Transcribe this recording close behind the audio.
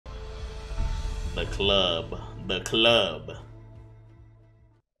The club. The club.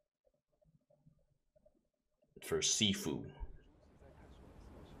 For Sifu.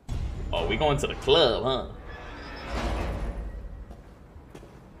 Oh, we going to the club, huh?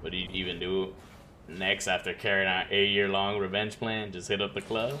 What do you even do next after carrying out a 8-year-long revenge plan? Just hit up the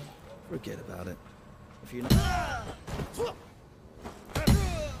club? Forget about it. If you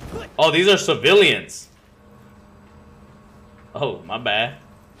Oh, these are civilians. Oh, my bad.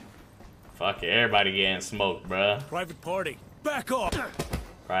 Fuck it, everybody getting smoked, bruh. Private party. Back off.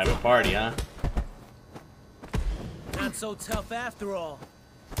 Private party, huh? Not so tough after all.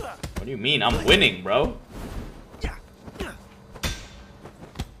 What do you mean? I'm winning, bro.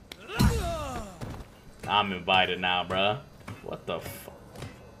 I'm invited now, bruh. What the fuck?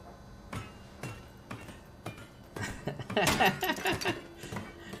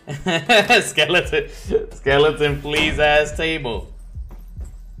 Skeleton, please ass table.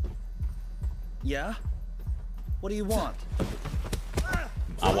 Yeah? What do you want?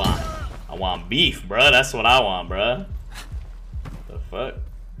 I want beef, bruh. That's what I want, bruh. The fuck?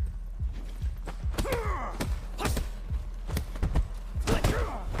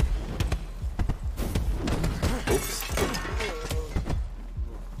 Oops.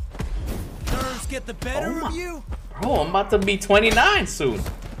 Nerves get the better of you? Bro, I'm about to be 29 soon.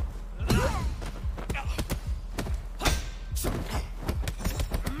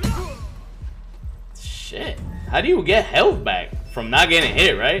 Shit. How do you get health back from not getting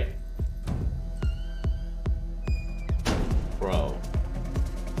hit, right? Bro.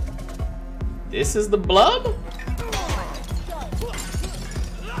 This is the blub?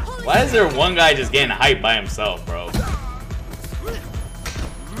 Why is there one guy just getting hyped by himself, bro?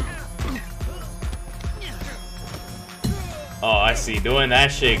 Oh, I see. Doing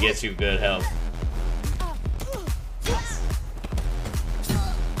that shit gets you good health.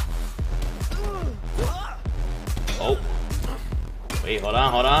 Oh. Wait, hold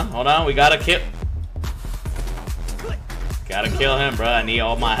on. We gotta kill. Gotta kill him, bruh. I need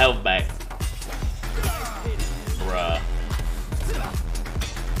all my health back. Bruh.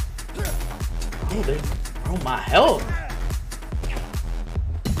 Bro, my health.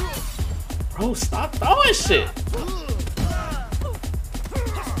 Bro, stop throwing shit.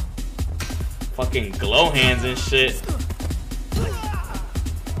 Fucking glow hands and shit.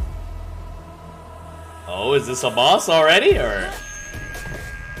 Oh, is this a boss already, or?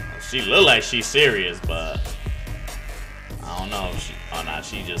 She look like she's serious, but I don't know. Oh nah,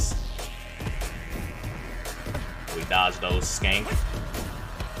 she just. We dodged those skank.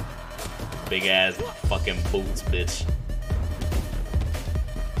 Big ass fucking boots, bitch.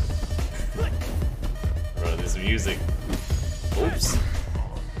 Bro, this music. Oops.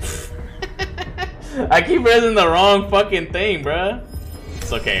 I keep pressing the wrong fucking thing, bruh.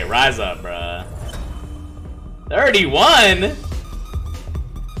 It's okay, rise up, bruh. 31?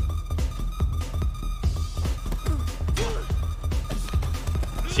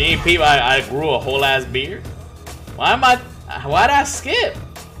 She ain't peep, I grew a whole ass beard. Why'd I skip?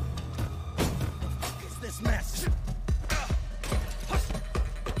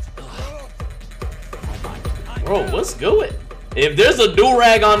 Bro, what's good? If there's a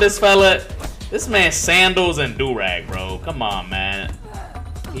do-rag on this fella, this man sandals and do-rag, bro. Come on, man.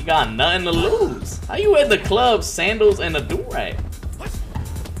 He got nothing to lose. How you at the club, sandals and a do-rag?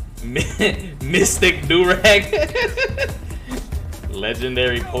 Mystic do-rag.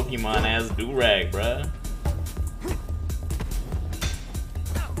 Legendary Pokemon ass do-rag, bruh.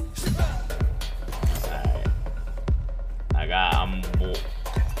 Alright.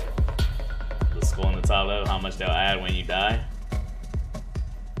 Let's go on the top level, how much they'll add when you die.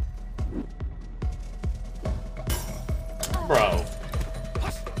 Bro.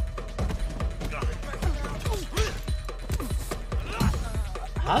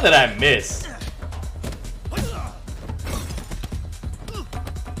 How did I miss?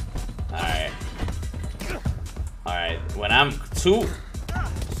 Alright. Alright, when I'm too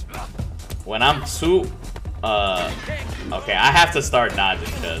okay, I have to start dodging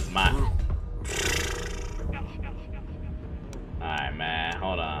because my alright, man,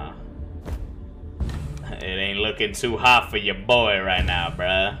 hold on. It ain't looking too hot for your boy right now,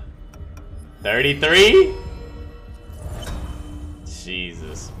 bruh. 33?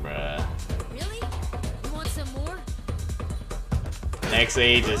 Jesus, bruh. Really? You want some more? Next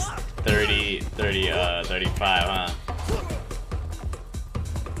age is 35, huh?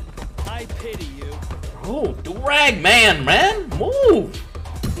 I pity you. Oh, do-rag man, move!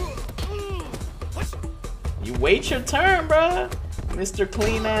 You wait your turn, bruh. Mr.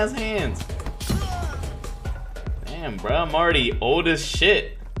 Clean ass hands. Damn, bruh, I'm already old as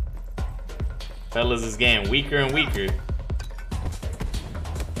shit. Fellas is getting weaker and weaker.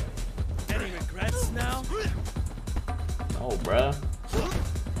 Any regrets now? Oh, bruh.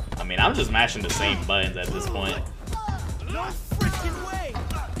 I mean, I'm just mashing the same buttons at this point. No freaking way!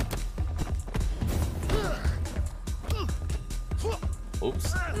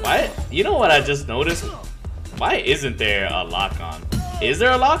 Oops. Why? You know what I just noticed? Why isn't there a lock-on? Is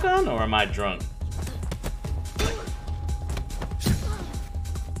there a lock-on, or am I drunk?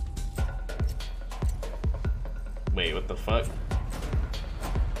 Wait, what the fuck?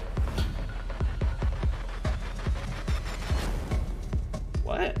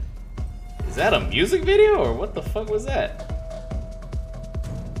 What? Is that a music video, or what the fuck was that?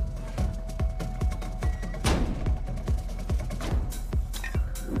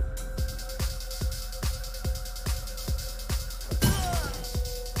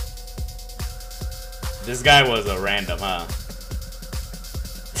 This guy was a random, huh?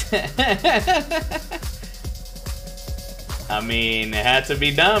 I mean, it had to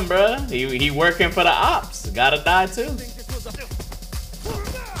be done, bruh. He working for the ops. Gotta die too.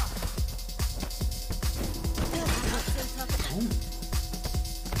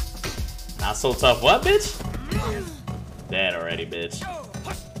 Not so tough. What, bitch? Dead already, bitch.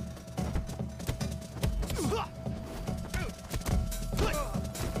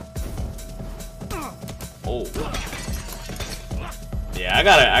 Oh. Yeah, I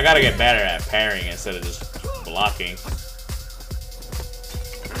gotta get better at parrying instead of just blocking.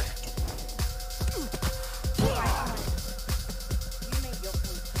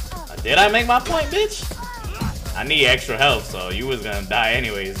 Did I make my point, bitch? I need extra health, so you was gonna die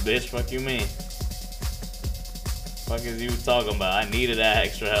anyways, bitch. Fuck you mean? Fuck is you talking about? I needed that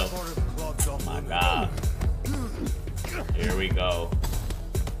extra health. Oh my god. Here we go.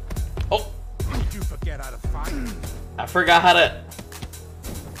 Oh! You forget how to fight. I forgot how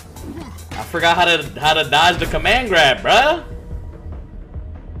to dodge the command grab, bruh.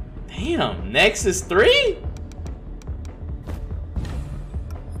 Damn, Nexus 3?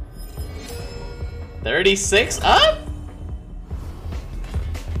 36 up?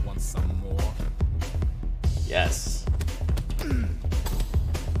 Want some more? Yes.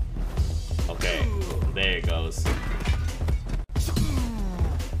 Okay, there it goes.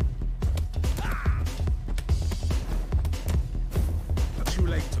 Too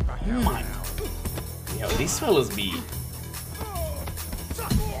late to back Oh my. Yo, these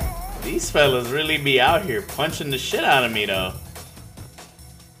fellas really be out here punching the shit out of me though.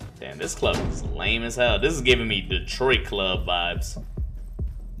 Damn, this club is lame as hell. This is giving me Detroit club vibes.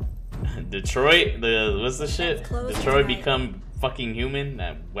 Detroit, what's the shit? Detroit Become Fucking Human?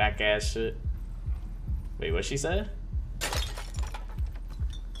 That whack ass shit. Wait, what she said?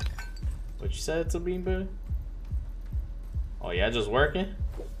 What you said to me, bro? Oh, yeah, just working?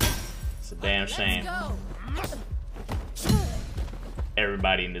 It's a damn shame.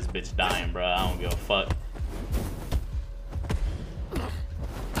 Everybody in this bitch dying, bro. I don't give a fuck.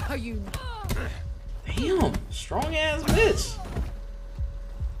 Are you? Damn, strong ass bitch.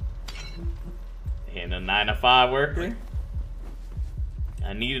 And a 9-to-5 worker.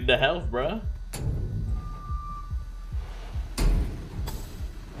 I needed the health, bro.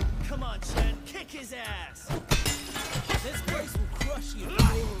 Come on, Chen, kick his ass. This place will crush you.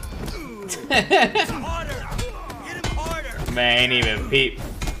 Harder. Hit him harder. Man, ain't even peep.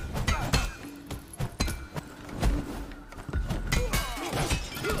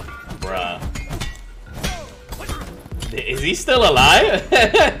 Bruh. Is he still alive?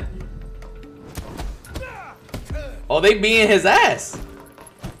 Oh, they being his ass.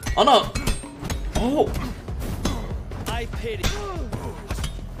 Oh no. Oh. I pity.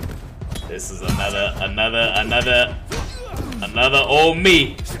 This is another old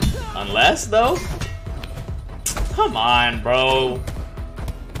me. Unless though. Come on, bro.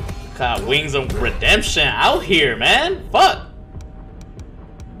 Got Wings of Redemption out here, man. Fuck.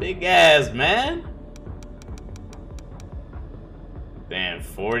 Big ass, man. Damn,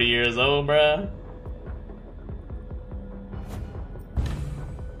 40 years old, bruh.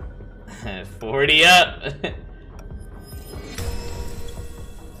 40 up.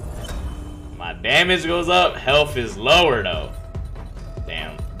 My damage goes up, health is lower though.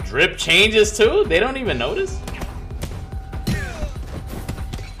 Damn, drip changes too? They don't even notice?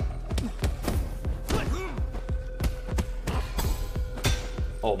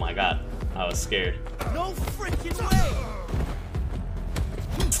 Oh my god, I was scared. No freaking way.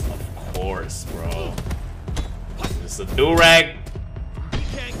 Of course, bro. It's a do-rag. You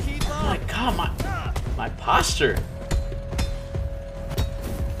can't keep Oh my up. god, my posture.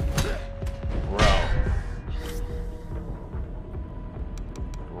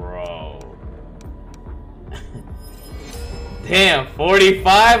 Bro. Damn,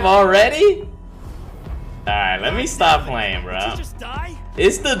 45 already? Alright, let me stop playing, bro. Did you just die?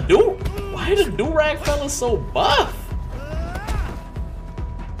 It's the why the do-rag fella so buff?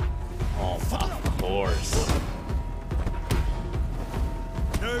 Oh, of course.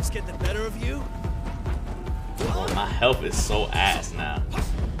 Nerves get the better of you? Oh, my health is so ass now.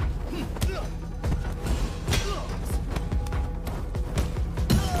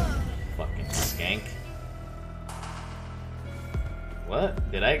 Fucking skank.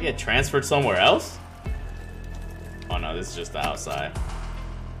 What? Did I get transferred somewhere else? Oh no, this is just the outside.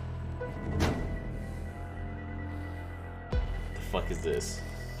 What the fuck is this?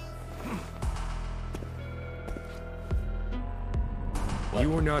 What? You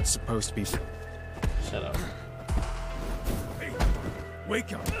were not supposed to be. Shut up. Hey,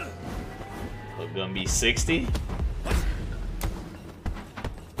 wake up. We're gonna be 60?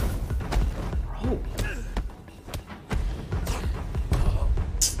 Bro.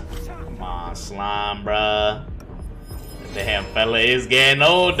 Come on, slime, bruh. Damn, fella is getting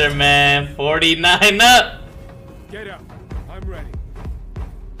older, man. 49 up. Get up. I'm ready.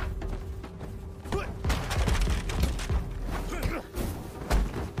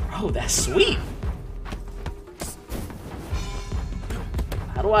 Bro, that's sweet.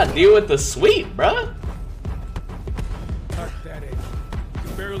 How do I deal with the sweep, bruh? Tuck that in. You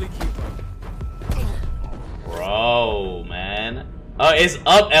can barely keep up. Bro, man. Oh, it's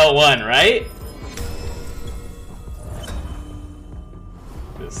up L1, right?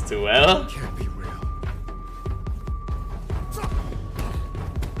 This 2L? Can't be real.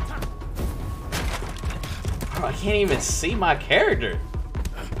 Bro, I can't even see my character.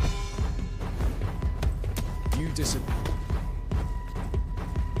 You disappear.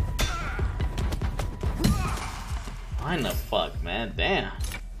 Find the fuck, man. Damn.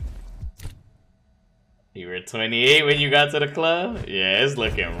 You were 28 when you got to the club? Yeah, it's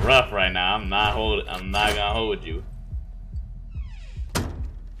looking rough right now. I'm not gonna hold you.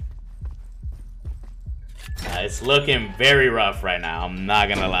 It's looking very rough right now. I'm not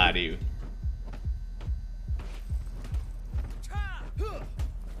gonna lie to you.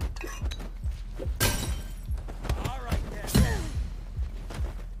 All right then.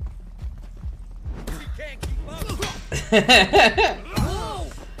 You can't keep up.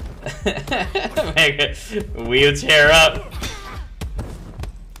 Make a wheelchair up.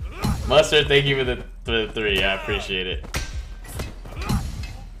 Mustard, thank you for the 3. I appreciate it.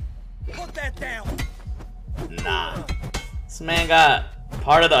 Put that down. Nah. This man got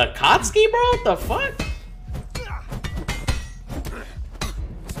part of the Akatsuki, bro? What the fuck?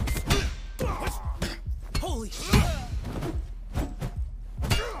 Holy shit.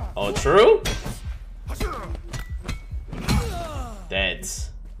 Oh, true?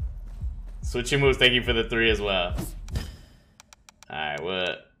 Deads. Switchy moves, thank you for the 3 as well. Alright,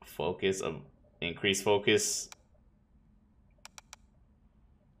 what? Focus, increase focus.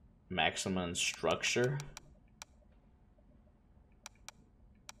 Maximum structure.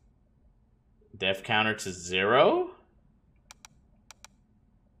 Def counter to 0?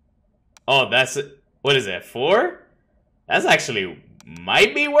 Oh, that's it. What is that, 4? That's actually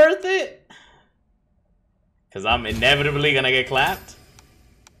might be worth it. Because I'm inevitably gonna get clapped.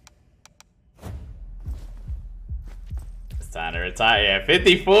 It's time to retire. Yeah,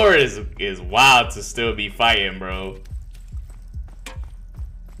 54 is wild to still be fighting, bro.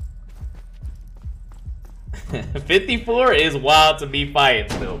 54 is wild to be fighting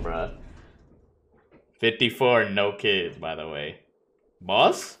still, bro. 54, no kids, by the way.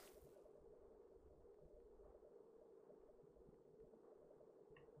 Boss?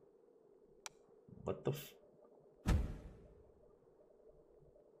 What the f...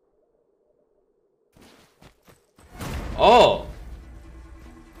 Oh!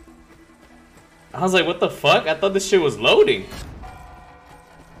 I was like, what the fuck? I thought this shit was loading.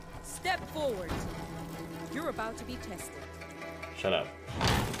 Step forward. You're about to be tested. Shut up.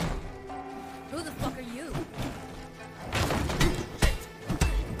 Who the fuck are you?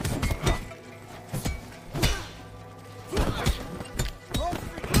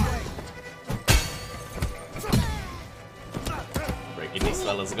 Breaking these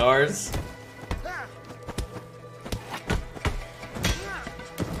fellas' guards.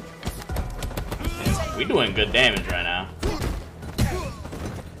 We doing good damage right now.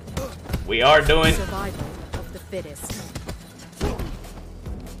 We are doing... Survival of the fittest.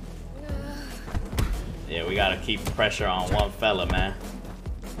 Yeah, we gotta keep pressure on one fella, man.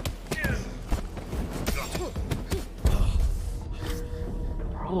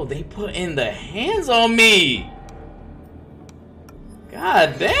 Bro, they put in the hands on me.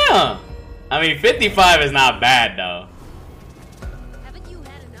 God damn. I mean, 55 is not bad, though.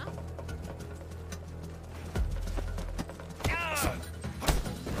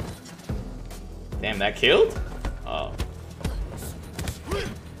 And that killed? Oh.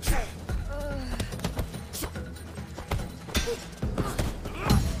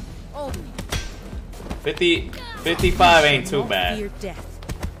 Oh, 55 ain't too not bad. fear death.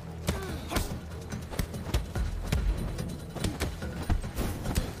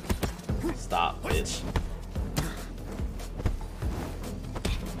 Stop, bitch.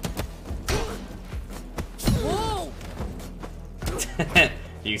 Whoa!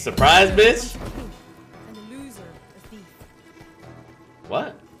 You surprised, bitch? And a loser, a thief.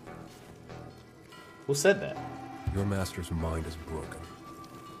 What? Who said that? Your master's mind is broken.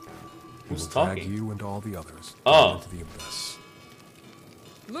 He Who's will drag talking? you and all the others Oh. into the abyss.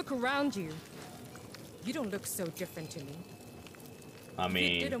 Look around you. You don't look so different to me. I If you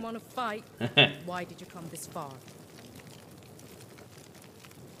mean, didn't want to fight, why did you come this far?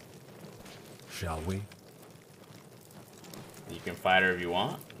 Shall we? you can fight her if you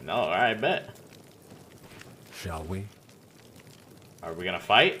want. No, alright, bet. Shall we? Are we gonna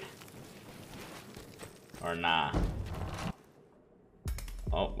fight? Or nah?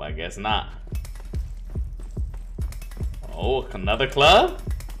 Oh, I guess not. Oh, another club?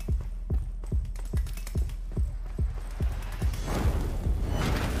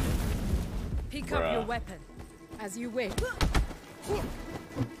 Pick up your Bruh. weapon, as you wish.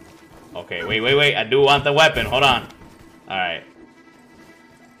 Okay, wait. I do want the weapon. Hold on. Alright.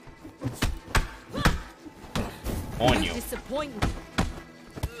 On you. Disappoint me.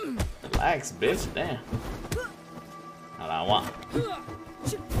 Relax, bitch. Damn. All I want.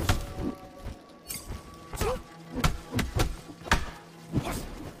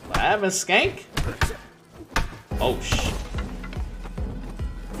 What happened, skank? Oh, shit.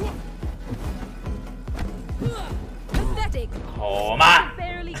 Pathetic. Oh, my.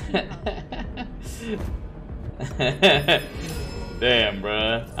 Barely keep up. Damn,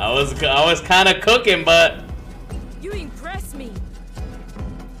 bruh. I was kind of cooking, but You impress me.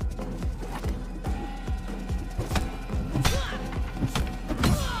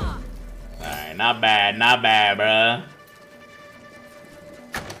 alright, not bad, bruh.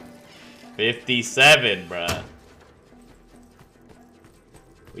 57, bruh.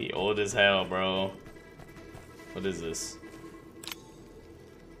 We old as hell, bro. What is this?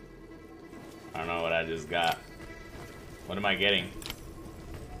 I don't know what I just got. What am I getting?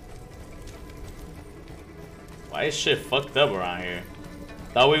 Why is shit fucked up around here?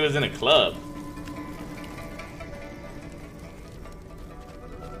 Thought we was in a club.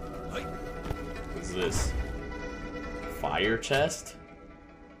 What's this? Fire chest?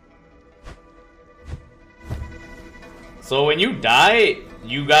 So when you die,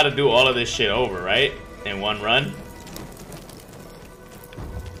 you gotta do all of this shit over, right? In one run?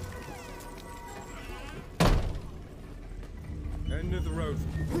 End of the road.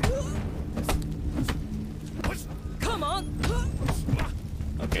 Come on.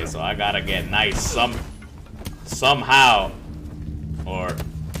 Okay, so I gotta get nice somehow. Or...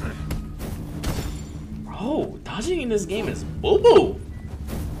 Bro, dodging in this game is boo-boo.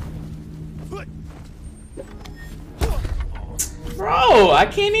 Bro, I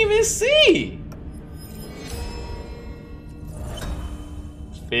can't even see.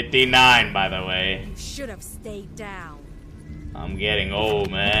 59, by the way. You should have stayed down. I'm getting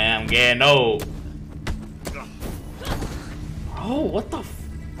old, man. I'm getting old. Bro, what the f...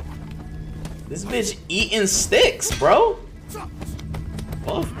 This bitch eating sticks, bro.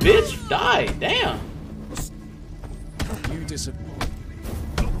 Buff bitch, die. Damn. You disappoint.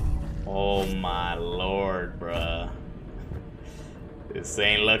 Oh my lord, bruh. This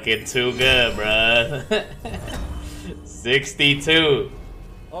ain't looking too good, bruh. 62.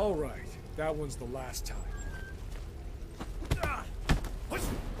 All right, that one's the last time.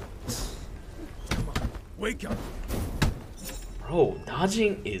 Come on, wake up. Bro,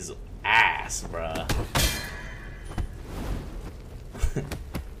 dodging is ass, bruh.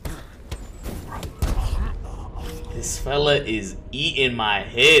 This fella is eating my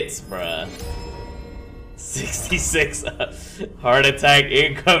hits, bruh. 66 heart attack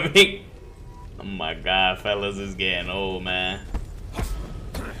incoming. Oh my god, fellas is getting old, man.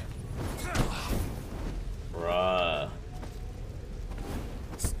 Bruh.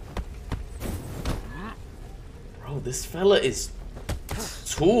 Bro, this fella is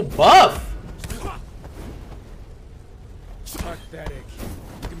too buff. Pathetic.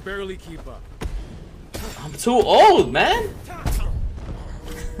 You can barely keep up. I'm too old, man.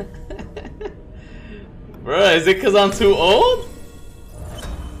 Bruh, is it because I'm too old?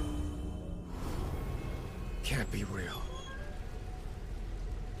 Can't be real.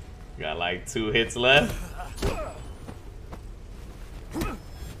 Got like 2 hits left.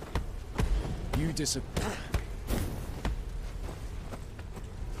 You disagree.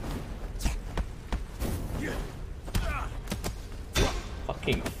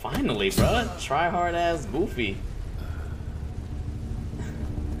 Fucking finally, bruh. Try hard ass Goofy.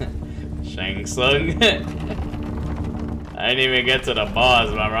 Shang Tsung. I didn't even get to the boss,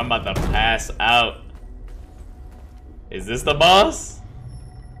 remember? I'm about to pass out. Is this the boss?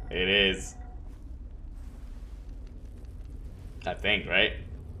 It is. I think, right?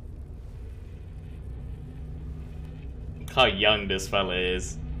 Look how young this fella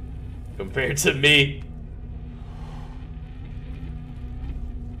is compared to me.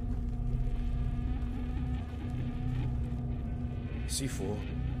 Sifu,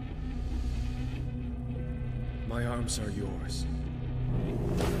 my arms are yours.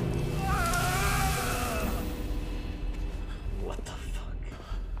 What the fuck?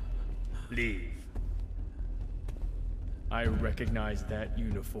 Leave. I recognize that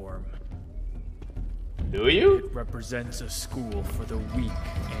uniform. Do you? It represents a school for the weak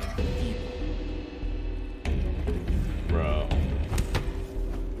and evil. Bro.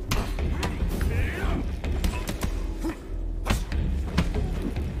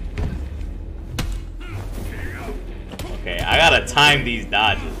 Okay, I gotta time these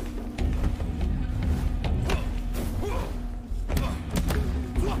dodges.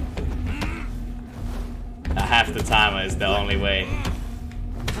 I have to time it, it's the only way.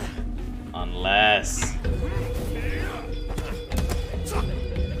 Unless...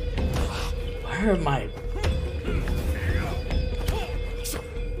 Where am I?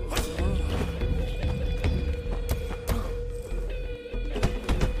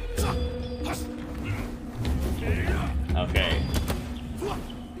 Okay.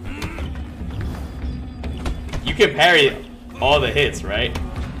 You can parry all the hits, right?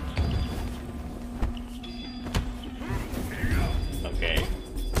 Okay.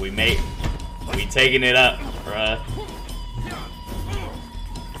 We taking it up, bruh.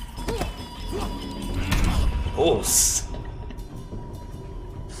 Oh,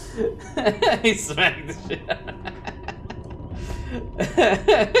 he smacked the shit out.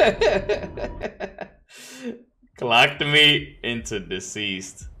 Clocked me into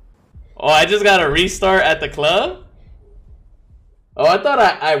deceased. Oh, I just gotta restart at the club? Oh, I thought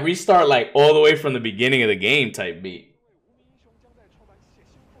I restart like all the way from the beginning of the game type beat.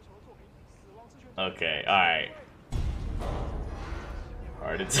 Okay, alright.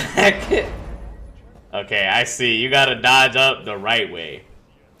 Heart attack. Okay, I see. You gotta dodge up the right way.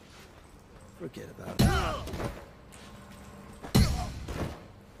 Forget about it.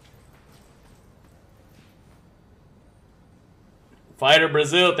 Fighter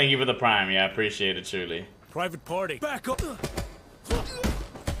Brazil, thank you for the prime. Yeah, I appreciate it truly. Private party. Back up.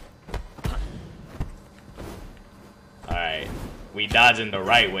 Alright. We dodging the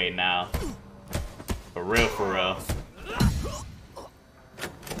right way now. For real, for real.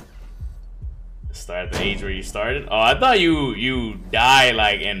 Start at the age where you started? Oh, I thought you die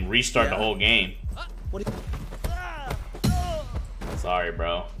like and restart the whole game. What do Sorry,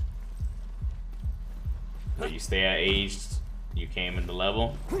 bro. But you stay at age you came in the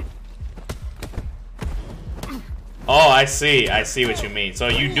level. Oh, I see what you mean. So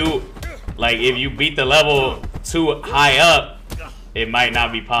you do, like, if you beat the level too high up, it might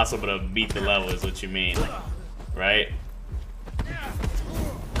not be possible to beat the level, is what you mean, right?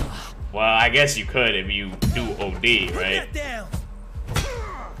 Well, I guess you could if you do OD, right?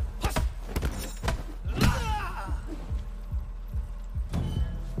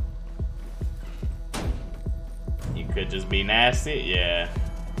 You could just be nasty, yeah.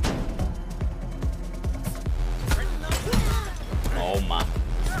 Oh my.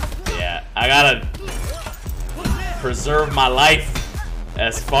 Yeah, I gotta preserve my life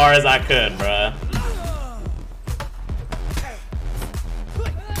as far as I could, bruh.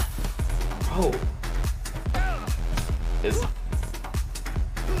 Bro.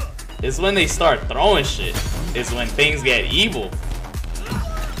 It's when they start throwing shit. It's when things get evil.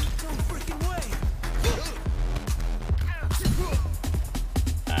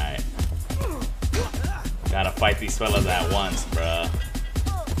 Alright. Gotta fight these fellas at once, bruh.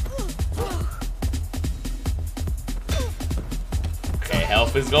 Okay,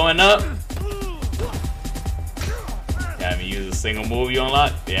 health is going up. You haven't used a single move you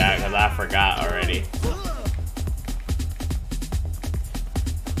unlocked? Yeah, because I forgot already.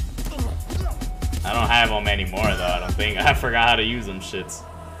 I don't have them anymore though, I don't think. I forgot how to use them shits.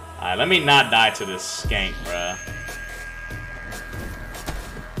 Alright, let me not die to this skank, bruh.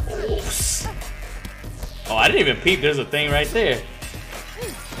 Oh, I didn't even peep. There's a thing right there.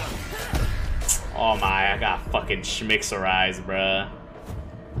 Oh my, I got fucking schmixerized, bruh.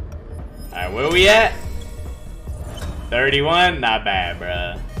 Alright, Alright, where we at? 31? Not bad,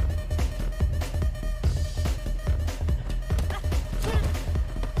 bruh.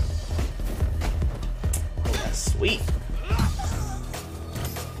 Oh, that's sweet.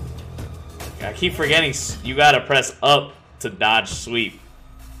 I keep forgetting you gotta press up to dodge sweep.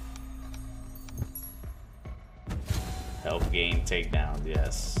 Help gain takedowns,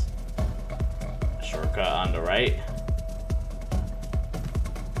 yes. Shortcut on the right.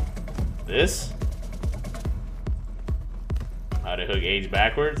 This? How to hook H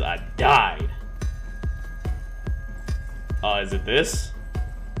backwards? I died. Oh, is it this?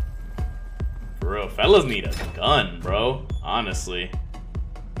 For real, fellas need a gun, bro. Honestly.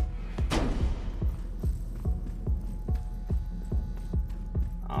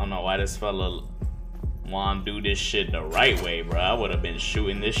 I don't know why this fella wanna do this shit the right way, bro. I would have been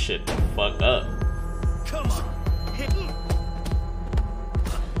shooting this shit the fuck up. Come on. Hit me.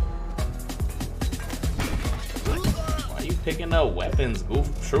 Why are you picking up weapons, goof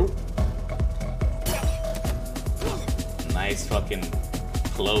troop? Nice fucking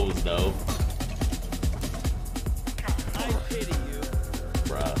clothes, though. I pity you.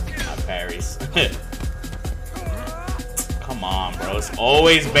 Bruh, my parries. Come on, bro. It's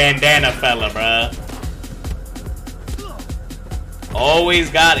always bandana fella, bruh. Always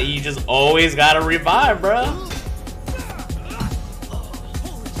got it. You just always gotta revive, bruh.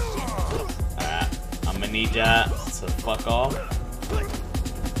 Alright, I'm gonna need ya to fuck off.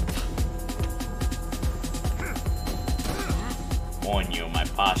 On you, my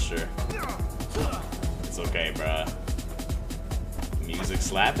posture. It's okay, bruh. Music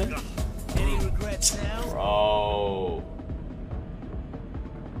slapping? Any regrets now? Bro.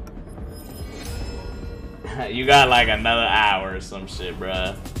 You got like another hour or some shit,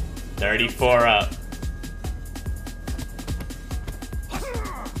 bruh. 34 up.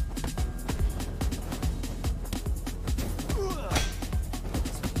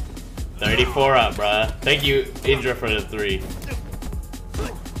 $34 up, bruh. Thank you, Indra, for the 3.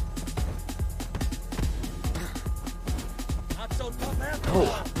 Not so tough after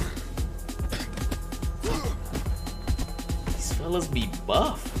Oh. These fellas be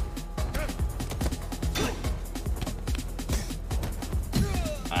buff.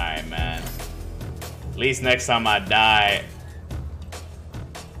 Alright, man. At least next time I die.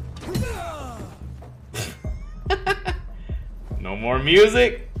 No more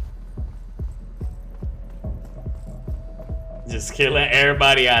music. Just killing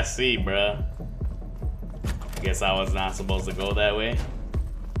everybody I see, bruh. Guess I was not supposed to go that way.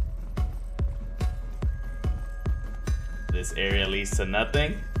 This area leads to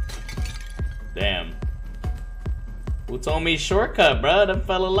nothing. Damn. Who told me shortcut, bruh? That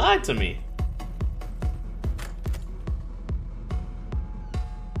fella lied to me.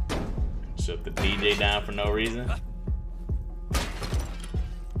 Shut the DJ down for no reason.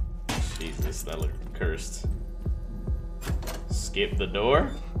 Jesus, that looked cursed. Skip the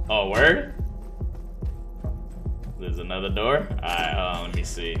door. Oh, word? There's another door? Alright, hold on, let me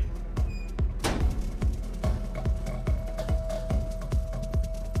see.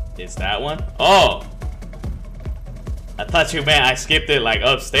 It's that one? Oh! I thought you meant I skipped it like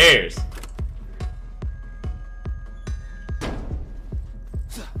upstairs.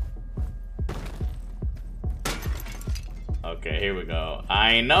 Okay, here we go.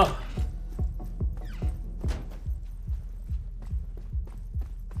 I know.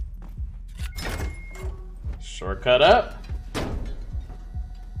 Shortcut up.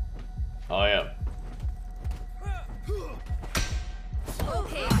 Oh, yeah.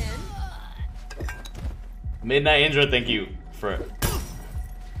 Okay then. Midnight Indra, thank you for...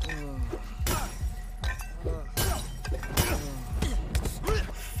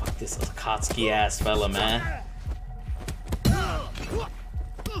 Fuck this Akatsuki ass fella, man.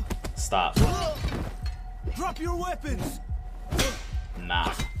 Stop. Drop your weapons.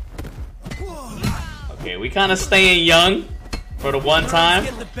 Nah. Okay, we kind of staying young for the one time.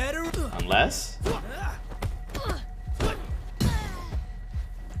 Get the better. Unless...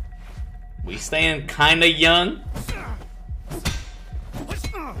 We staying kind of young.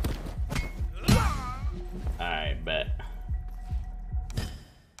 Alright, bet.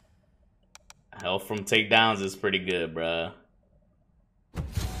 Health from takedowns is pretty good, bruh.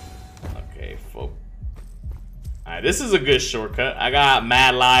 Okay, folk. Alright, this is a good shortcut. I got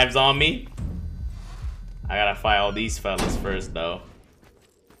mad lives on me. I gotta fight all these fellas first, though.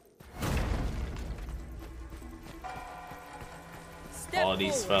 Step All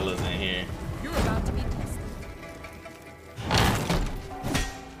these forward. fellas in here. You're about to be tested.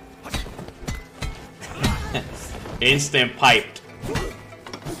 Instant piped.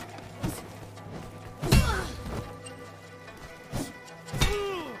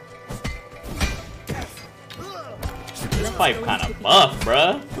 fight kind of buff,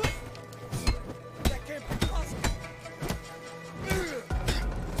 bruh.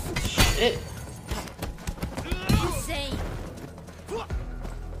 Shit. Insane.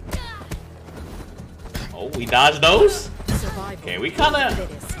 Oh, we dodged those? Survival. Okay,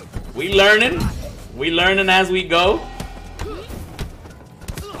 we learning. We learning as we go.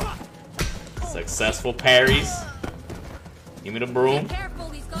 Successful parries. Give me the broom. Be careful,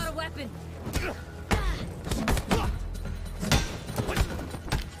 he's got a weapon.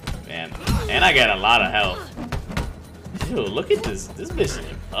 Man, and I got a lot of health. Dude, look at this. This bitch is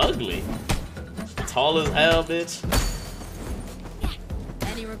ugly. Tall as hell, bitch.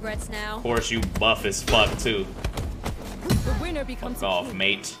 Any regrets now? Of course, you buff as fuck too. The winner becomes Fuck a off, king,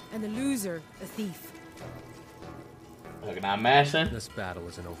 mate. and the loser a thief. Look at that mashing. This battle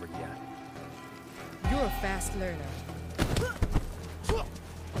isn't over yet. You're a fast learner.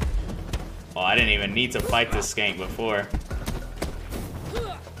 Oh, I didn't even need to fight this skank before.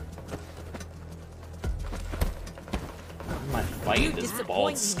 How am I fighting this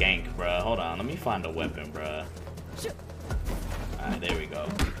bald skank, bruh? Hold on, let me find a weapon, bruh. Alright, there we go.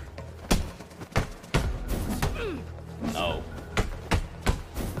 No.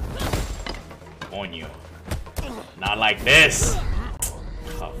 On you. Not like this!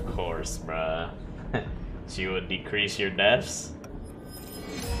 Of course, bruh. She would decrease your deaths.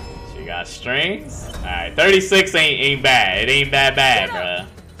 She got strings. Alright, 36 ain't bad. It ain't that bad, bruh.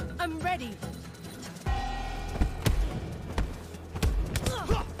 I'm ready.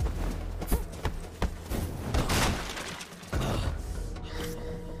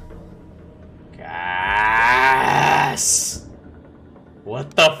 Gas!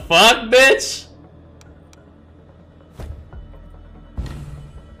 What the fuck, bitch?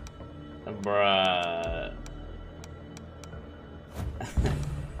 Bruh.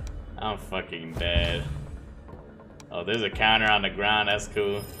 I'm fucking dead. Oh, there's a counter on the ground. That's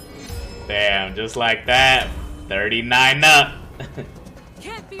cool. Damn, just like that. 39 up.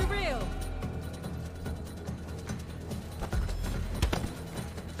 Can't be real.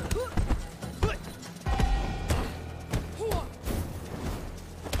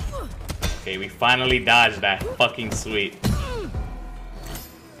 Okay, we finally dodged that. Fucking sweet.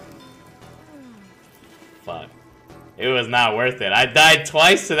 Fuck. It was not worth it. I died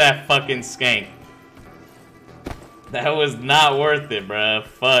twice to that fucking skank. That was not worth it, bruh.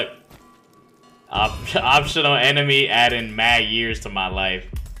 Fuck. Optional enemy adding mad years to my life.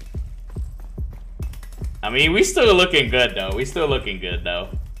 I mean, we still looking good, though. We still looking good, though.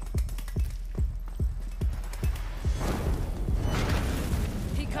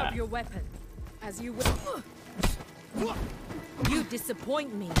 Pick up your weapon, as you will. You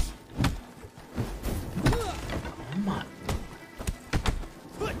disappoint me. Come on.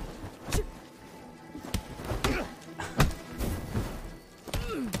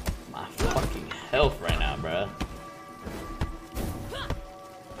 My fucking health right now, bruh.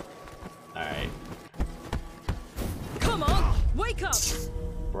 Alright. Come on, wake up.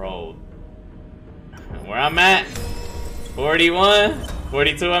 Bro. Where I'm at? 41?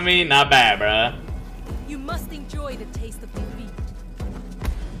 42, I mean? Not bad, bruh. You must enjoy the taste of defeat.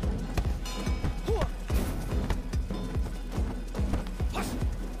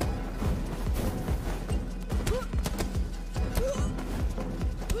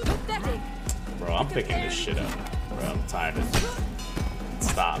 Pathetic. Bro, I'm picking this shit up. Bro, I'm tired of it.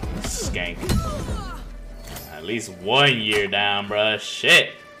 Stop, skank. At least 1 year down, bruh.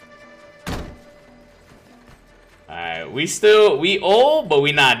 Shit. Alright, we old, but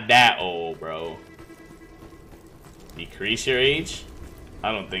we not that old, bro. Decrease your age?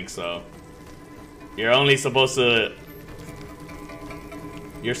 I don't think so. You're only supposed to...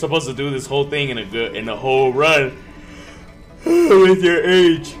 You're supposed to do this whole thing in a whole run with your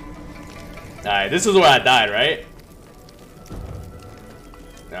age. Alright, this is where I died, right?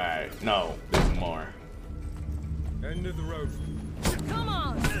 Alright, no, there's more. End of the road. Come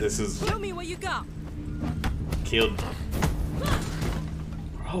on. This is Show me what you got. killed.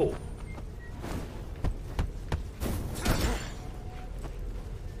 Bro.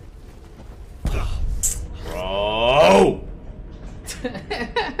 Bro.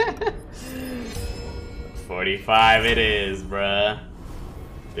 45 it is, bruh.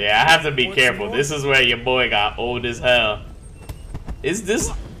 Yeah, I have to be careful. This is where your boy got old as hell. Is this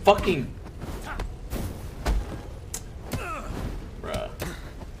fucking... Bruh.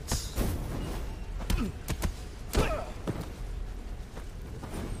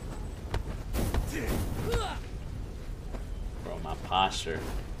 Bro, my posture.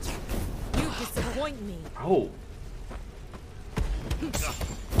 You disappoint me. Bro.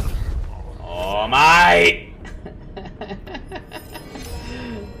 Oh my!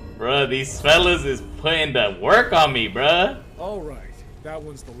 bro. These fellas is putting the work on me, bruh. All right, that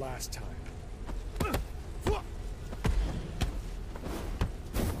one's the last time. Oh,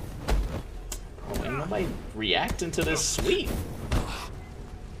 ain't nobody reacting to this sweep,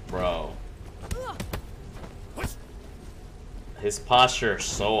 bro. His posture is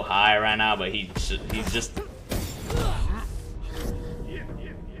so high right now, but he's just.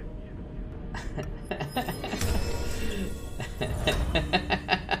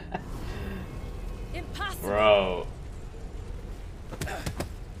 Impossible. Bro.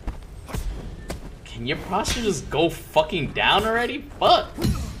 Can your posture just go fucking down already? Fuck.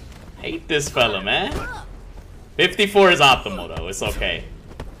 Hate this fella, man. 54 is optimal though. It's okay.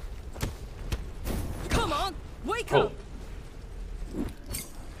 Come on, wake Oh. up.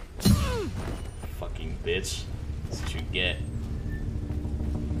 Fucking bitch. That's what you get.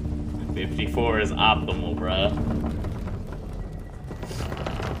 54 is optimal, bruh.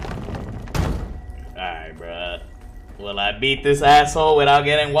 Alright, bruh. Will I beat this asshole without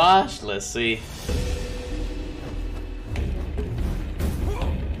getting washed? Let's see.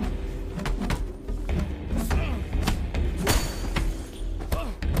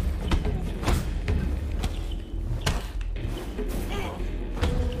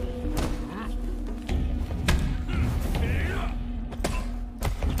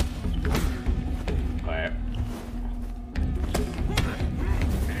 Alright.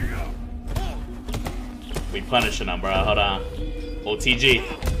 We punishing him, bro. Hold on. OTG.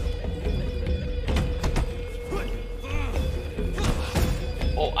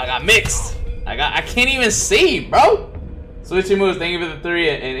 Oh, I got mixed. I can't even see, bro. Switching moves, thank you for the 3,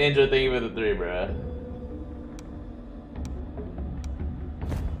 and Indra, thank you for the 3, bro.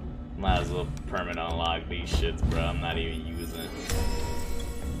 Might as well permanent unlock these shits, bro. I'm not even using it.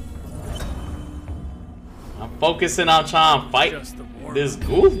 I'm focusing on trying to fight this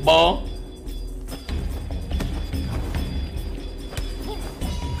goofball.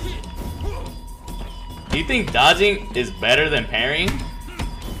 Do you think dodging is better than parrying?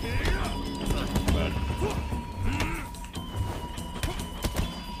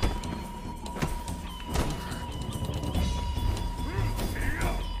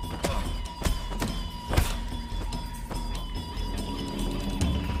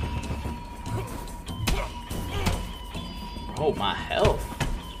 Oh, my health.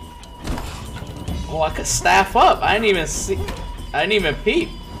 Oh, I could staff up. I didn't even see. I didn't even peep.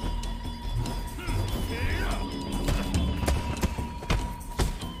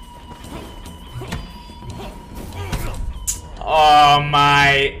 Oh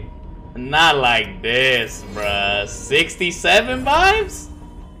my, not like this, bruh. 67 vibes?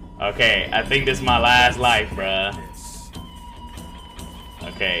 Okay, I think this is my last life, bruh.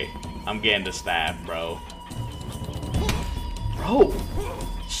 Okay, I'm getting the staff, bro. Bro,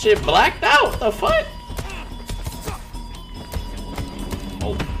 shit blacked out, the fuck?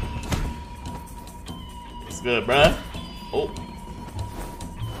 Oh. It's good, bruh. Oh.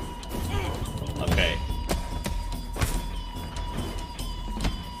 Okay.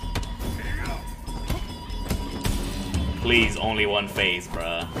 Please, only one phase,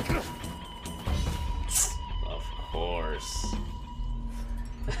 bruh. Of course.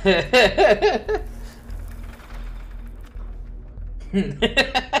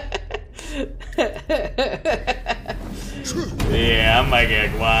 Yeah, I might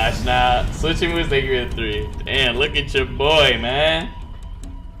get washed now. Switching moves, take you to 3. Damn, look at your boy, man.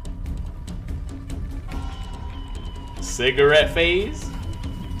 Cigarette phase?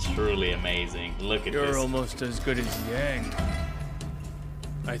 Truly amazing. Look at You're this. almost as good as Yang.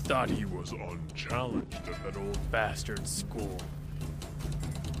 I thought he was unchallenged at that old bastard school.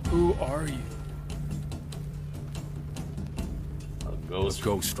 Who are you? A ghost. A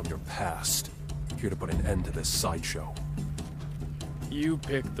ghost from your past. Here to put an end to this sideshow. You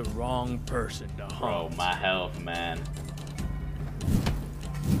picked the wrong person to Bro, hunt. my health, man.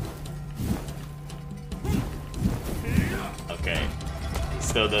 Okay. He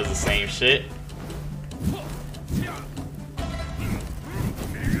still does the same shit.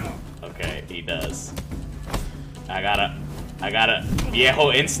 Okay, he does. I gotta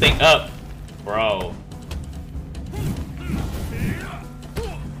Viejo instinct up, bro.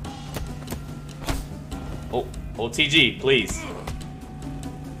 Oh, OTG, please.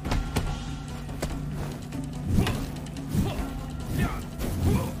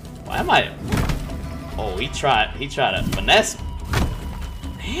 Why am I? Oh, he tried to finesse.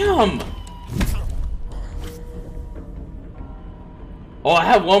 Damn. Oh, I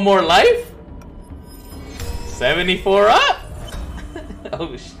have one more life? 74 up?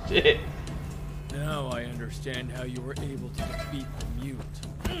 Oh shit. Now I understand how you were able to defeat the mute.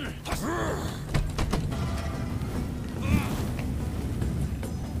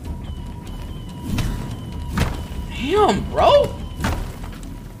 Damn, bro.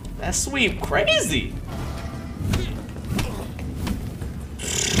 That sweep crazy.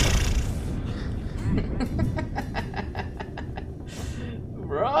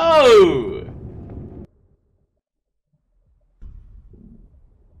 Bro.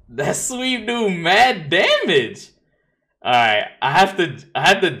 That sweep do mad damage. Alright, I have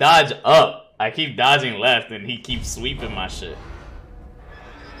to dodge up. I keep dodging left and he keeps sweeping my shit.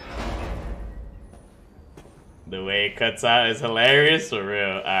 The way it cuts out is hilarious, for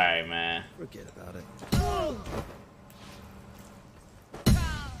real. Alright, man. Forget about it.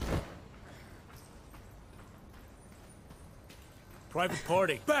 Private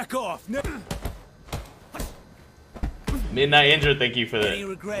party. Back off. No. Midnight Injured, thank you for Any the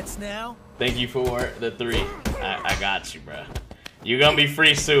regrets now? thank you for the 3. I got you, bruh. You're gonna be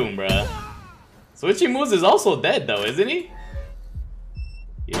free soon, bruh. Switching Moves is also dead though, isn't he?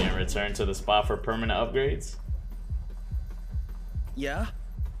 You didn't return to the spot for permanent upgrades? Yeah?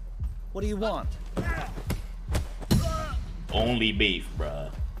 What do you want? Only beef,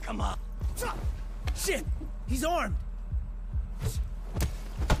 bruh. Come on. Shit! He's armed!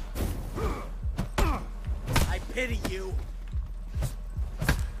 I pity you.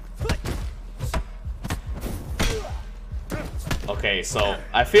 Okay, so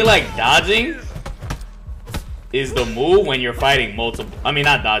I feel like dodging is the move when you're fighting multiple. I mean,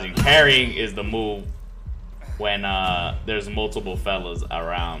 not dodging. Parrying is the move when there's multiple fellas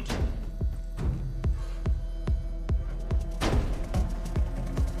around.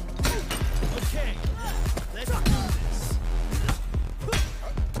 Okay, let's do this.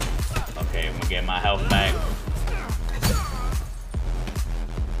 Okay, I'm gonna get my health back.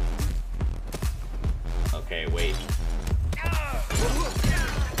 Okay, wait.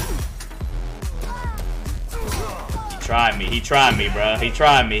 He tried me, bro. He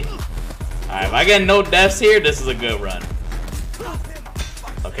tried me. Alright, if I get no deaths here, this is a good run.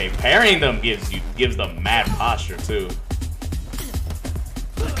 Okay, parrying them gives them mad posture too.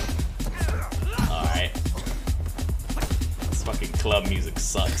 Alright. This fucking club music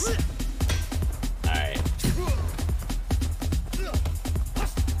sucks. Alright.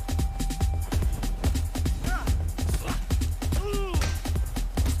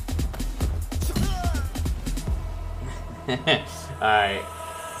 Alright.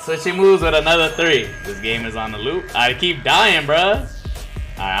 Switching moves with another 3. This game is on the loop. I keep dying, bruh.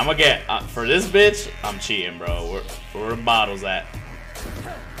 Alright, I'm gonna get... for this bitch, I'm cheating, bro. Where the bottles at?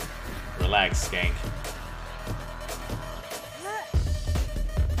 Relax, skank.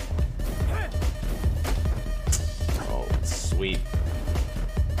 Oh, sweet.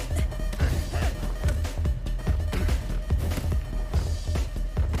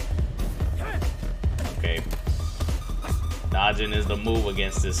 Okay. Dodging is the move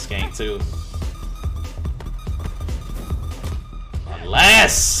against this skank too.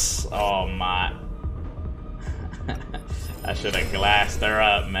 Unless, oh my, I should have glassed her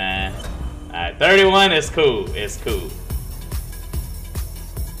up, man. All right, 31 is cool. It's cool.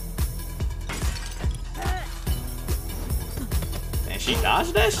 And she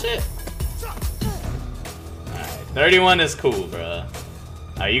dodged that shit. All right, 31 is cool, bro.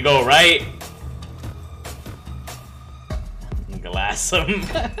 You go right. Glass him.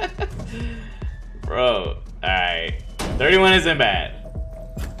 Bro, alright. 31 isn't bad.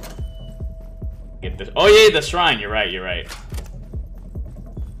 Get this. Oh yeah, the shrine. You're right, you're right.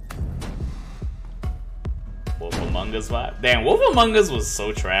 Wolf Among Us vibe. Damn, Wolf Among Us was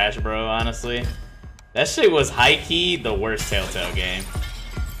so trash, bro, honestly. That shit was high-key the worst Telltale game.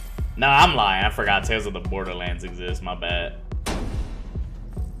 Nah, I'm lying. I forgot Tales of the Borderlands exists. My bad.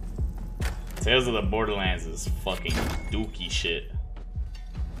 Tales of the Borderlands is fucking dookie shit.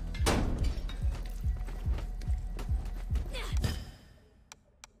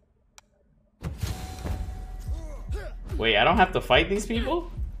 Wait, I don't have to fight these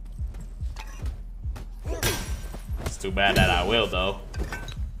people? It's too bad that I will, though.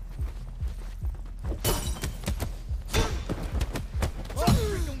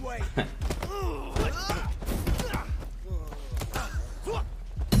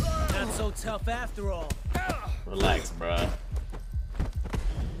 Not so tough after all. Relax, bruh.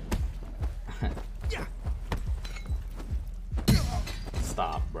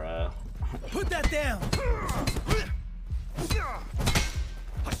 Stop, bruh. Put that down.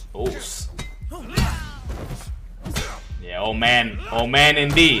 Oops. Yeah, oh man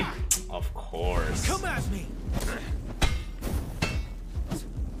indeed. Of course. Come at me.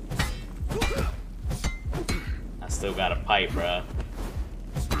 I still got a pipe, bruh.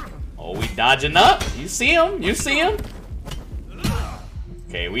 Oh, we dodging up. You see him? You see him?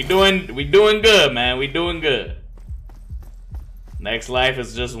 Okay, we doing good, man. We doing good. Next life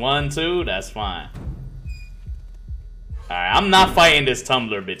is just 1, 2. That's fine. Alright, I'm not fighting this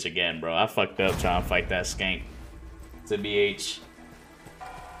Tumblr bitch again, bro. I fucked up trying to fight that skank. To BH.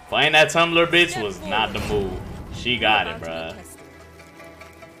 Fighting that Tumblr bitch was not the move. She got it, bruh.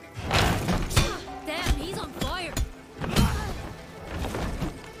 Damn, he's on fire.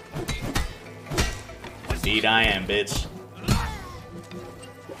 Indeed I am, bitch.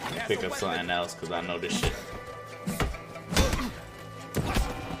 Pick up something else, because I know this shit.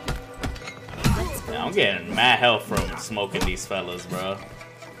 Yeah, I'm getting mad health from smoking these fellas, bro.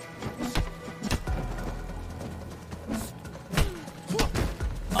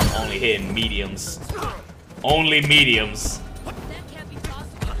 I'm only hitting mediums. Only mediums. That can't be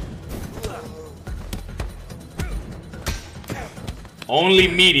possible. Only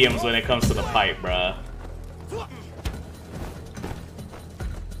mediums when it comes to the pipe, bruh.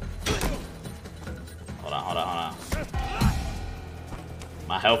 Hold on, hold on, hold on.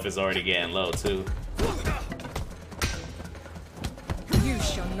 My health is already getting low, too. You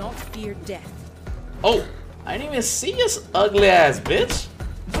shall not fear death. Oh! I didn't even see this ugly ass bitch.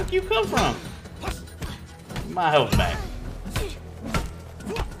 Where you come from? My health back.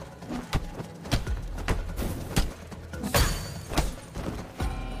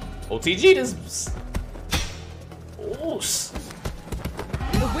 OTG this. Oh.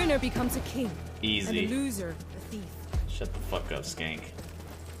 The winner becomes a king. Easy. And the loser, a thief. Shut the fuck up, skank.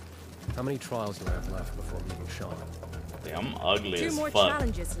 How many trials do I have left before meeting Sean? Damn, I'm ugly Two as more fuck.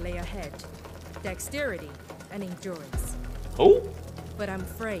 challenges lay ahead. Dexterity and endurance. Who? But I'm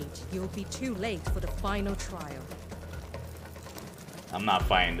afraid you'll be too late for the final trial. I'm not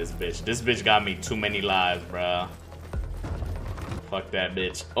fighting this bitch. This bitch got me too many lives, bruh. Fuck that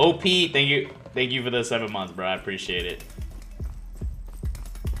bitch. OP, thank you. Thank you for the 7 months, bro. I appreciate it.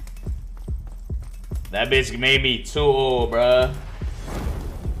 That bitch made me too old, bruh.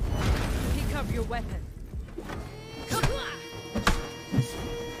 Pick up your weapon.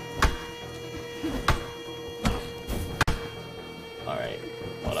 Alright,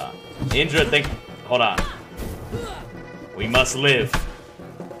 hold on. Indra, hold on. We must live.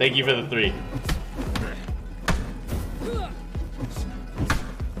 Thank you for the 3.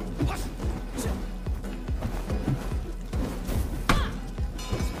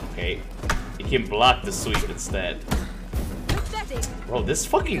 Okay. He can block the sweep instead. Bro, this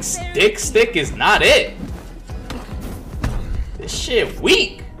fucking stick is not it. This shit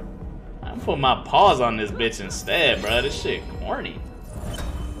weak. I'm putting my paws on this bitch instead, bro. This shit corny.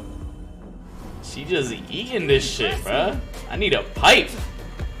 She just eating this shit, bro. I need a pipe.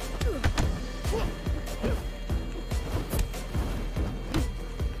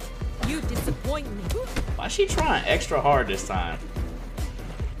 You disappoint me. Why is she trying extra hard this time?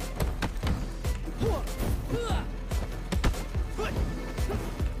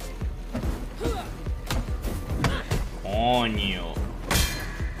 On you.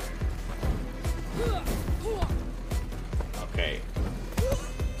 Okay.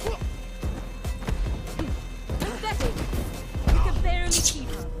 Pathetic. You can barely keep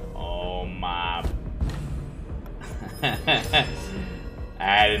her. Oh my.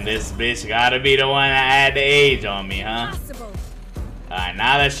 Adding this bitch gotta be the one that add the age on me, huh? Possible. Alright,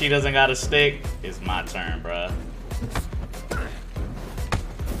 now that she doesn't got a stick, it's my turn, bruh.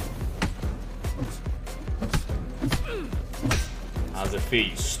 How's it feel,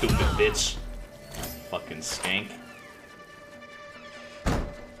 you stupid bitch? Fucking skank.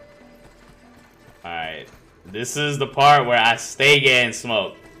 Alright. This is the part where I stay getting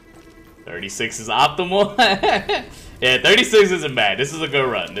smoked. 36 is optimal. Yeah, 36 isn't bad. This is a good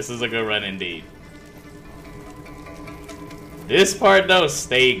run. This is a good run indeed. This part though,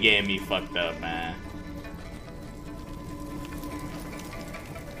 stay getting me fucked up, man.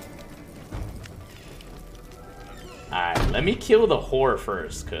 Alright, let me kill the whore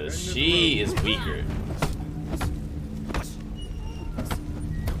first, cause she is weaker.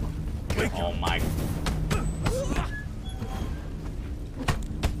 Oh my.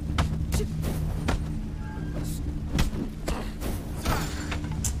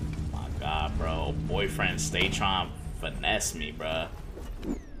 My god, bro. Boyfriend, stay trying to finesse me, bruh.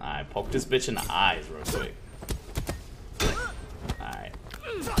 Alright, poke this bitch in the eyes real quick. Alright.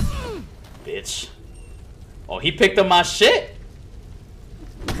 Bitch. Oh, he picked up my shit?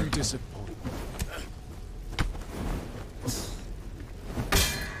 You disappoint.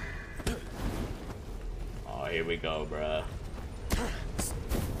 Oh, here we go, bruh.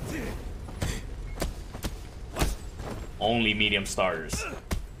 Only medium starters.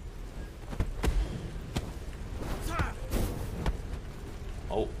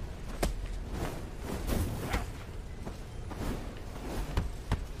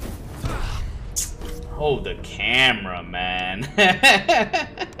 Oh, the camera, man.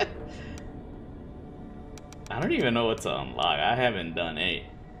 I don't even know what to unlock. I haven't done a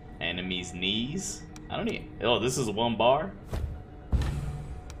enemy's knees. I don't even. Oh, this is 1 bar.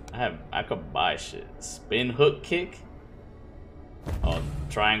 I could buy shit. Spin hook kick. Oh,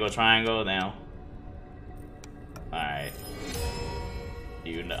 triangle, triangle now. All right.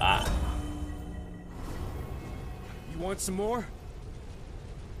 You know. You want some more?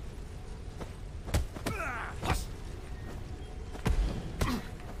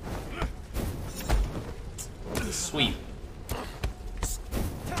 Sweep.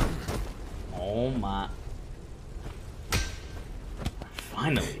 Oh my.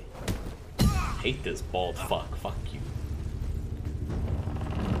 Finally. Hate this bald fuck. Fuck you.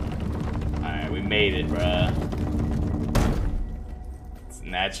 Alright, we made it, bruh. It's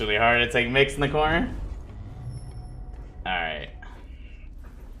naturally hard to take mix in the corner. Alright.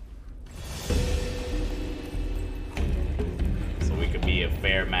 So we could be a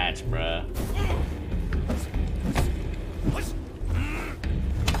fair match, bruh.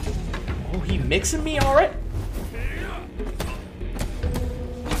 Oh, he mixing me alright?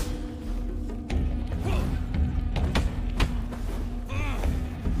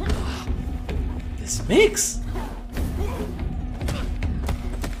 This mix.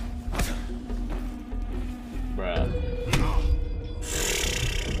 Bruh.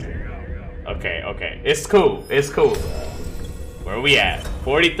 Okay, okay. It's cool. It's cool. Where are we at?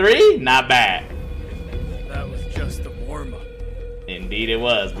 43? Not bad. That was just the warm-up. Indeed it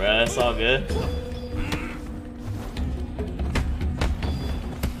was, bruh. It's all good.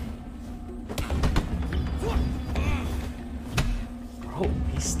 Bro,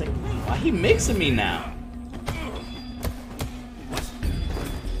 he's why he mixing me now?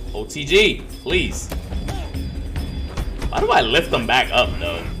 OTG, please. Why do I lift them back up,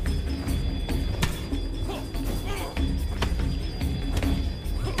 though?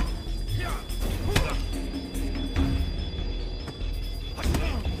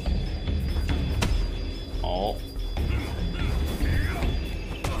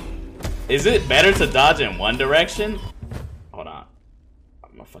 Is it better to dodge in one direction? Hold on.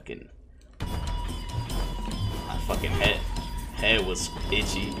 My fucking head was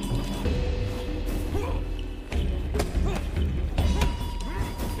itchy.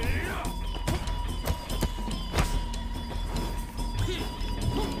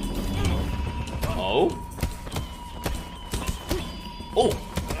 Oh. Oh.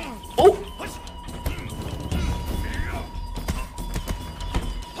 Oh.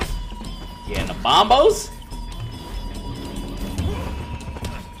 Getting the bombos?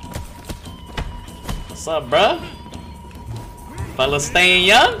 What's up, bruh? Fella staying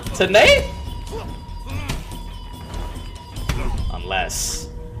young today? Unless.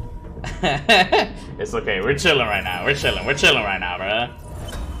 It's okay, we're chilling right now. We're chilling right now, bruh.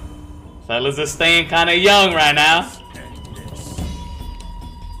 Fellas are staying kinda young right now.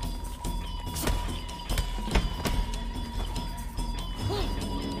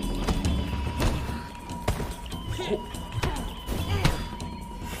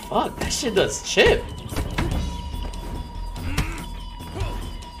 Fuck, that shit does chip.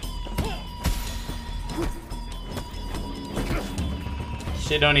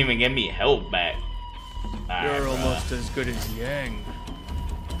 Shit don't even give me health back. Right, You're almost as good as Yang.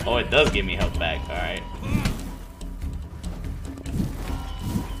 Oh, it does give me health back. Alright.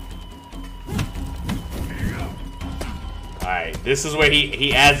 Alright, this is where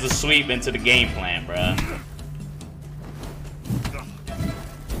he adds the sweep into the game plan, bruh.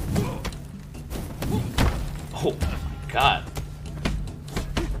 Oh my god.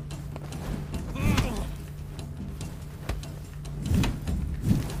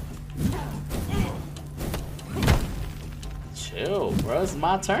 Chill, bro. It's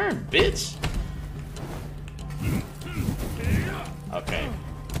my turn, bitch. Okay.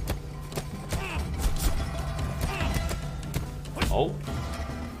 Oh.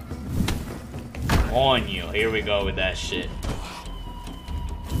 On you. Here we go with that shit.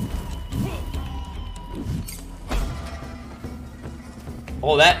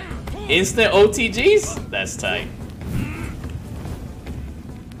 Oh, that instant OTGs? That's tight.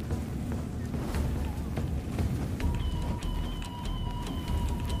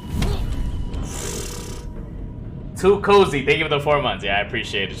 Too cozy. Thank you for the 4 months. Yeah, I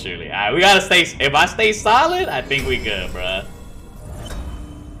appreciate it, truly. Alright, we gotta stay. If I stay solid, I think we good, bruh.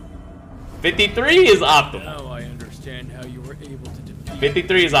 53 is optimal. Now I understand how you were able to defeat.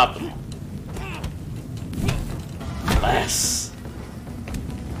 53 is optimal. Less.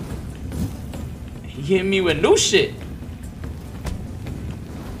 He hit me with new shit.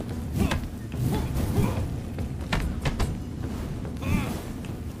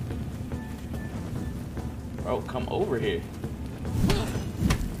 come over here.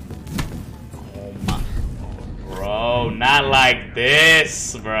 Oh my. Bro, not like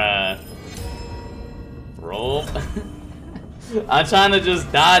this, bruh. Roll. I'm trying to just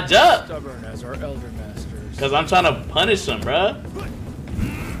dodge up. Stubborn as our elder masters. Cause I'm trying to punish him, bruh.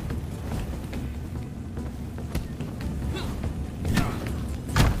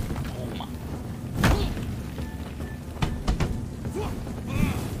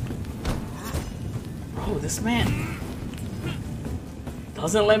 Bro, this man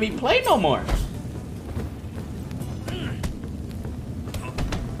doesn't let me play no more.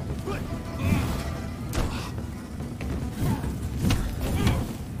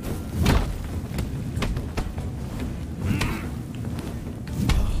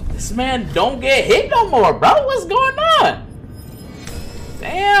 This man don't get hit no more, bro. What's going on?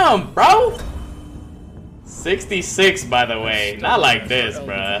 Damn, bro. 66, by the way. Not like this,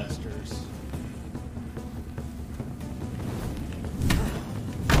 bruh.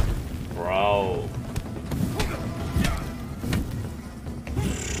 Bro.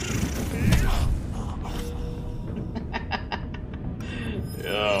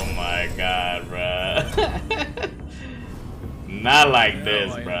 Oh my god, bruh. Not like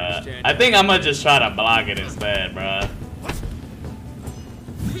this, bruh. I think I'm gonna just try to block it instead, bruh.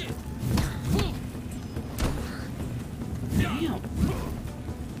 Damn.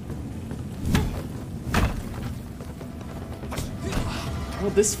 Oh,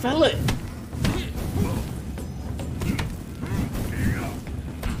 this fella.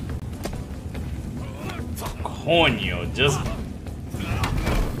 Coño,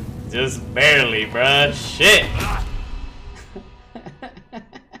 just barely, bruh. Shit.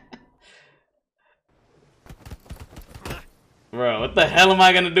 Bro, what the hell am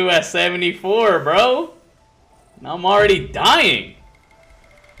I gonna do at 74, bro? Now I'm already dying.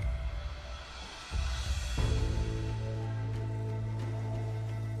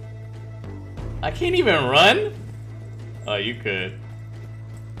 I can't even run? Oh, you could.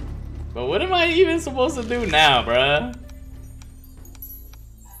 But what am I even supposed to do now, bruh?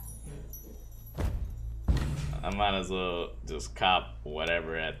 I might as well just cop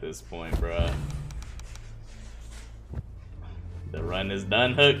whatever at this point, bruh. The run is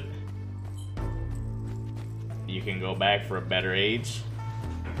done, Hook. You can go back for a better age.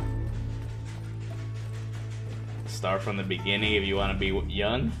 Start from the beginning if you want to be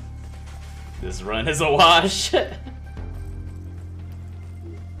young. This run is a wash. Yeah,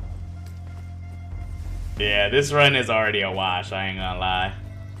 this run is already a wash, I ain't gonna lie.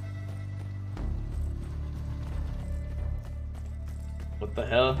 What the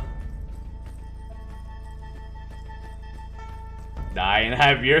hell? Die and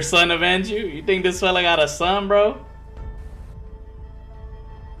have your son avenge you? You think this fella got a son, bro?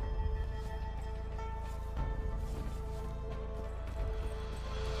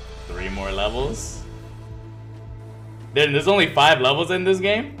 Three more levels? There's only 5 levels in this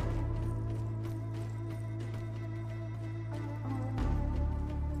game?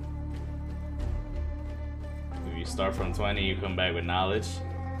 If you start from 20, you come back with knowledge.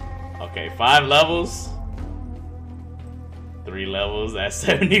 Okay, 5 levels. 3 levels at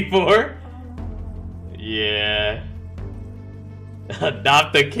 74. Yeah.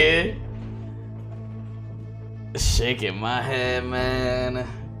 Adopt a kid. Shaking my head, man.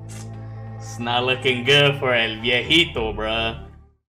 It's not looking good for El Viejito, bruh.